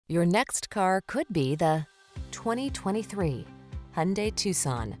Your next car could be the 2023 Hyundai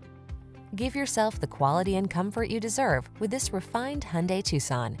Tucson. Give yourself the quality and comfort you deserve with this refined Hyundai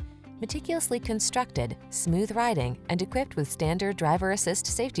Tucson. Meticulously constructed, smooth riding, and equipped with standard driver assist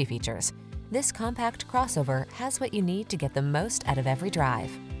safety features, this compact crossover has what you need to get the most out of every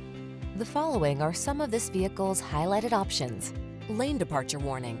drive. The following are some of this vehicle's highlighted options: lane departure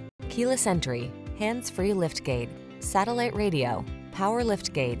warning, keyless entry, hands-free liftgate, satellite radio, power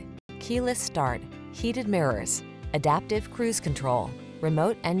liftgate, keyless start, heated mirrors, adaptive cruise control,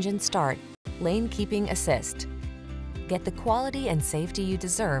 remote engine start, lane keeping assist. Get the quality and safety you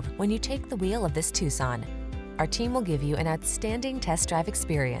deserve when you take the wheel of this Tucson. Our team will give you an outstanding test drive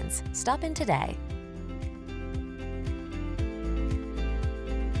experience. Stop in today.